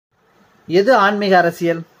எது ஆன்மீக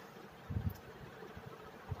அரசியல்?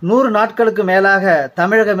 100 நாட்களுக்கு மேலாக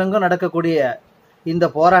தமிழகமெங்கும் நடக்கக்கூடிய இந்த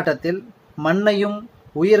போராட்டத்தில் மண்ணையும்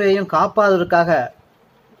உயிரையும் காப்பாததற்காக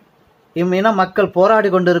இன மக்கள் போராடி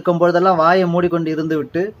கொண்டிருக்கும் பொழுதெல்லாம் வாயை மூடிக்கொண்டு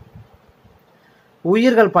இருந்துவிட்டு,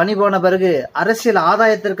 உயிர்கள் பணி போன பிறகு அரசியல்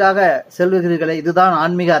ஆதாயத்திற்காக செல்லுகிறீர்களே, இதுதான்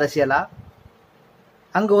ஆன்மீக அரசியலா?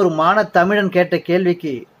 அங்கு ஒரு தமிழன் கேட்ட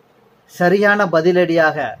கேள்விக்கு சரியான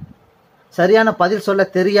பதிலடியாக சரியான பதில் சொல்ல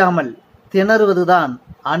தெரியாமல் திணறுவதுதான்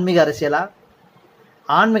ஆன்மீக அரசியலா?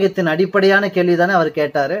 ஆன்மீகத்தின் அடிப்படையான கேள்வி தானே அவர்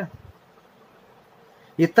கேட்டாரு.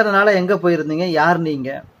 இத்தனை நாளா எங்க போயிருந்தீங்க? யார் நீங்க?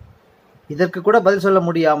 இதற்கு கூட பதில் சொல்ல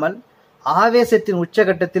முடியாமல் ஆவேசத்தின்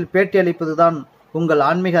உச்சகட்டத்தில் பேட்டி அளிப்பதுதான் உங்கள்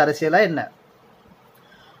ஆன்மீக அரசியலா என்ன?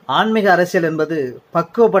 ஆன்மீக அரசியல் என்பது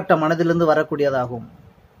பக்குவப்பட்ட மனதிலிருந்து வரக்கூடியதாகும்.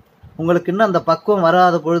 உங்களுக்கு இன்னும் அந்த பக்குவம்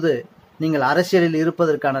வராத பொழுது நீங்கள் அரசியலில்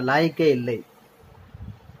இருப்பதற்கான லாயக்கே இல்லை.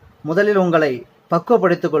 முதலில் உங்களை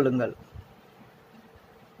பக்குவப்படுத்திக் கொள்ளுங்கள்.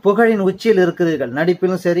 புகழின் உச்சியில் இருக்கிறீர்கள்.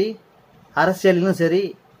 நடிப்பிலும் சரி, அரசியலிலும் சரி,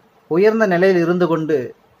 உயர்ந்த நிலையில் இருந்து கொண்டு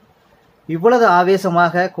இவ்வளவு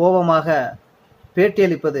ஆவேசமாக கோபமாக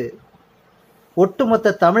பேட்டியளிப்பது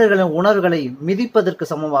ஒட்டுமொத்த தமிழர்களின் உணர்வுகளை மிதிப்பதற்கு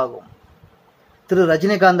சமமாகும். திரு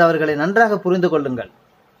ரஜினிகாந்த் அவர்களை நன்றாக புரிந்து கொள்ளுங்கள்.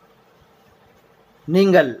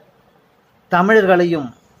 நீங்கள் தமிழர்களையும்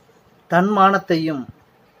தன்மானத்தையும்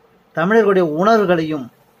தமிழர்களுடைய உணர்வுகளையும்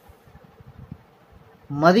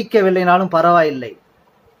மதிக்கவில்லைனாலும் பரவாயில்லை,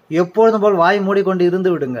 எப்பொழுதும் போல் வாய் மூடிக்கொண்டு இருந்து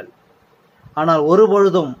விடுங்கள். ஆனால்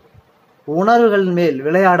ஒருபொழுதும் உணர்வுகளின் மேல்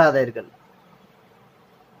விளையாடாதீர்கள்.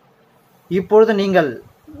 இப்பொழுது நீங்கள்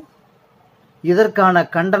இதற்கான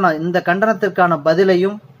இந்த கண்டனத்திற்கான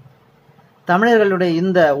பதிலையும் தமிழர்களுடைய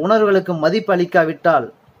இந்த உணர்வுகளுக்கு மதிப்பு அளிக்காவிட்டால்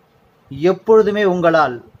எப்பொழுதுமே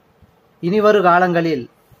உங்களால் இனிவரு காலங்களில்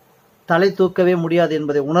தலை தூக்கவே முடியாது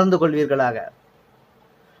என்பதை உணர்ந்து கொள்வீர்களாக.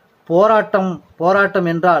 போராட்டம்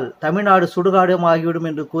என்றால் தமிழ்நாடு சுடுகாடும் ஆகிவிடும்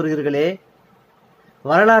என்று கூறுகிறீர்களே,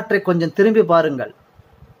 வரலாற்றை கொஞ்சம் திரும்பி பாருங்கள்.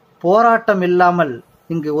 போராட்டம் இல்லாமல்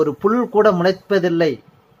இங்கு ஒரு புல் கூட முளைத்தது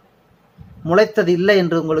இல்லை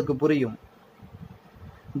என்று உங்களுக்கு புரியும்.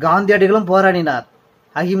 காந்தியடிகளும் போராடினார்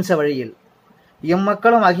அகிம்சை வழியில்.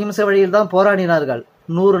 எம்மக்களும் அகிம்சை வழியில் தான் போராடினார்கள்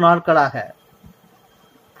 100 நாட்களாக.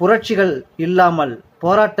 புரட்சிகள் இல்லாமல்,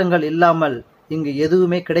 போராட்டங்கள் இல்லாமல் இங்கு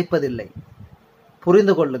எதுவுமே கிடைப்பதில்லை.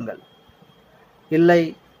 புரிந்து கொள்ளுங்கள். இல்லை,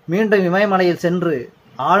 மீண்டும் இமயமலையில் சென்று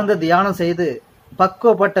ஆழ்ந்த தியானம் செய்து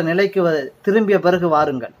பக்குவப்பட்ட நிலைக்கு திரும்பிய பிறகு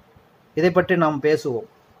வாருங்கள். இதை பற்றி நாம் பேசுவோம்.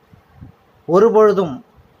 ஒருபொழுதும்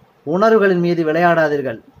உணர்வுகளின் மீது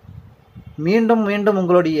விளையாடாதீர்கள். மீண்டும் மீண்டும்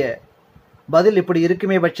உங்களுடைய பதில் இப்படி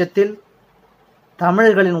இருக்குமே பட்சத்தில்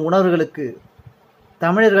தமிழர்களின் உணர்வுகளுக்கு,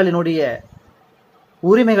 தமிழர்களினுடைய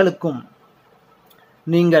உரிமைகளுக்கும்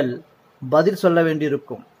நீங்கள் பதில் சொல்ல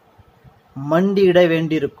வேண்டியிருக்கும், மண்டியிட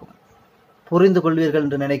வேண்டியிருக்கும். புரிந்து கொள்வீர்கள்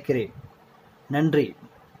என்று நினைக்கிறேன். நன்றி.